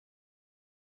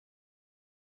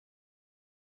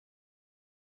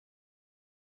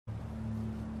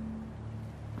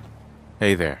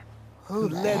Hey there. Who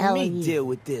let me deal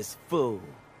with this fool?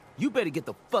 You better get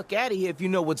the fuck out of here if you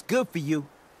know what's good for you.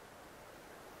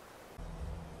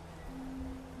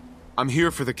 I'm here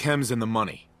for the chems and the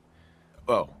money.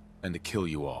 Oh, and to kill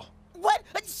you all. What?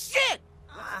 Shit!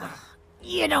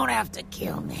 You don't have to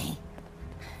kill me.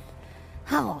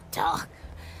 I won't talk.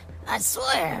 I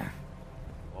swear.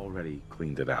 Already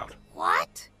cleaned it out.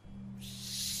 What?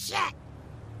 Shit!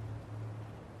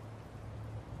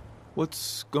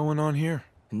 What's going on here?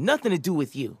 Nothing to do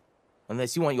with you.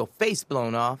 Unless you want your face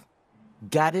blown off.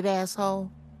 Got it,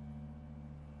 asshole?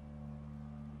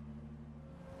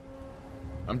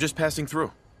 I'm just passing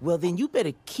through. Well, then you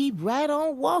better keep right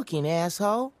on walking,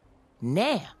 asshole.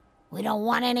 Now. We don't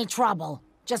want any trouble.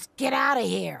 Just get out of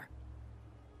here.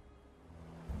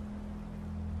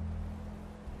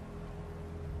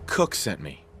 Cook sent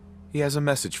me. He has a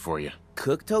message for you.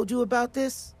 Cook told you about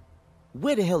this?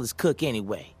 Where the hell is Cook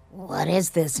anyway? What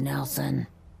is this, Nelson?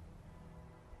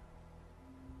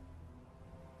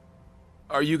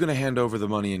 Are you gonna hand over the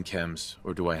money and chems,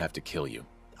 or do I have to kill you?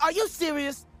 Are you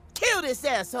serious? Kill this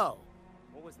asshole!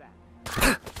 What was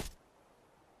that?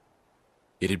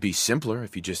 It'd be simpler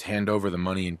if you just hand over the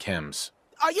money and chems.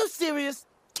 Are you serious?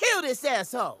 Kill this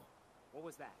asshole! What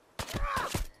was that?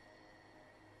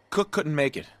 Cook couldn't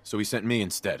make it, so he sent me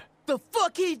instead. The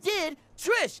fuck he did?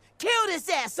 Trish, kill this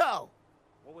asshole!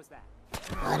 What was that?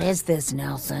 What is this,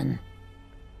 Nelson?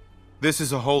 This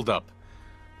is a holdup.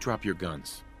 Drop your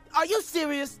guns. Are you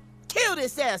serious? Kill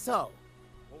this asshole!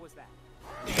 What was that?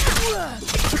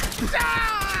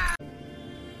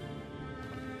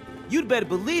 You'd better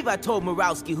believe I told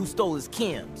Morowski who stole his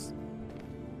chems.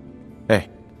 Hey.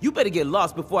 You better get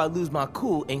lost before I lose my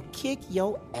cool and kick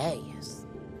your ass.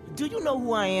 Do you know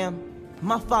who I am?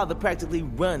 My father practically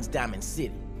runs Diamond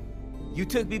City. You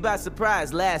took me by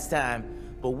surprise last time,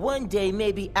 but one day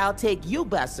maybe I'll take you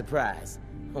by surprise.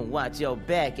 Watch your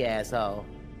back, asshole.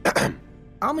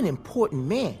 I'm an important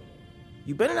man.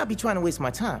 You better not be trying to waste my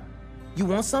time. You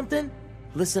want something?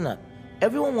 Listen up.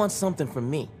 Everyone wants something from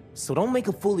me, so don't make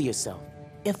a fool of yourself.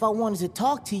 If I wanted to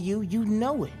talk to you, you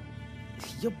know it.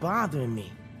 You're bothering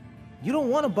me. You don't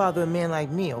want to bother a man like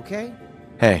me, okay?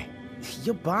 Hey.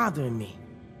 You're bothering me.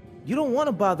 You don't want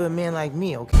to bother a man like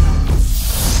me, okay?